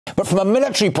But from a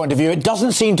military point of view, it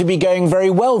doesn't seem to be going very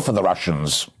well for the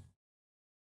Russians.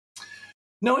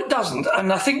 No, it doesn't.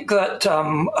 And I think that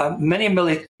many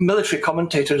military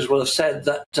commentators will have said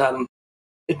that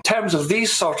in terms of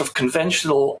these sort of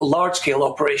conventional large-scale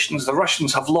operations, the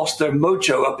Russians have lost their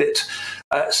mojo a bit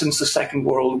since the Second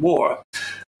World War.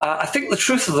 I think the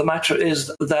truth of the matter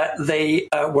is that they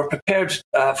were prepared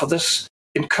for this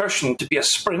incursion to be a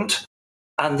sprint,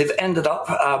 and they've ended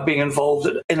up being involved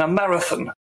in a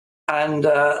marathon. And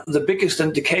the biggest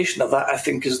indication of that, I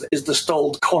think, is the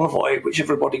stalled convoy, which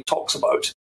everybody talks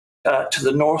about, to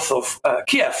the north of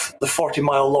Kiev, the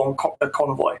 40-mile-long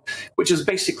convoy, which is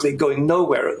basically going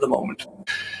nowhere at the moment.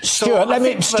 Stuart,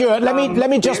 let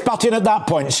me just butt in at that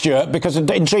point, Stuart, because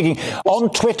it's intriguing.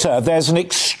 On Twitter, there's an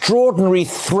extraordinary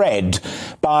thread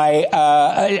by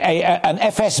an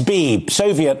FSB,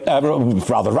 Soviet,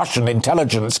 rather Russian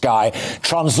intelligence guy,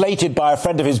 translated by a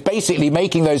friend of his, basically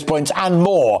making those points and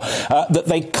more, that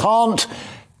they can't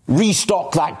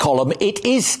restock that column. It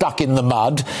is stuck in the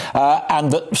mud,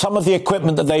 and that some of the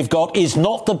equipment that they've got is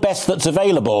not the best that's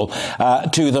available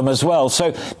to them as well.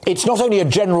 So it's not only a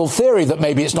general theory that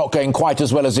maybe it's not going quite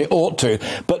as well as it ought to,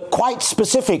 but quite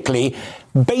specifically,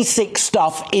 basic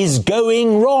stuff is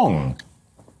going wrong.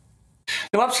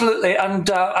 No, absolutely,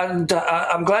 and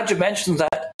I'm glad you mentioned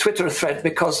that Twitter thread,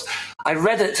 because I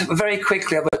read it very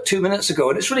quickly about 2 minutes ago,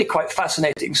 and it's really quite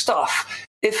fascinating stuff,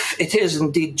 if it is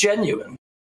indeed genuine.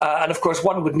 And of course,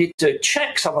 one would need to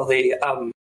check some of the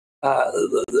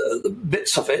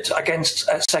bits of it against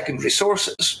secondary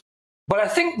sources. But I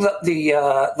think that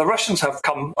the Russians have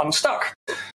come unstuck.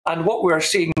 And what we're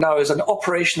seeing now is an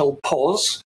operational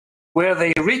pause where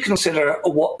they reconsider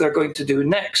what they're going to do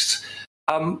next.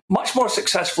 Much more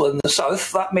successful in the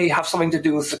south. That may have something to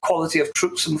do with the quality of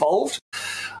troops involved.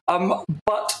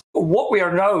 But what we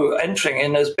are now entering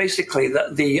in is basically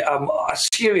that a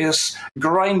serious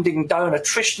grinding down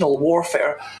attritional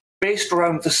warfare based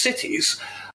around the cities.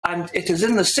 And it is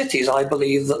in the cities, I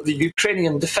believe, that the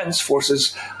Ukrainian defense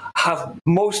forces have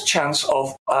most chance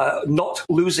of not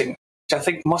losing, which I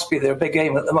think must be their big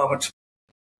aim at the moment.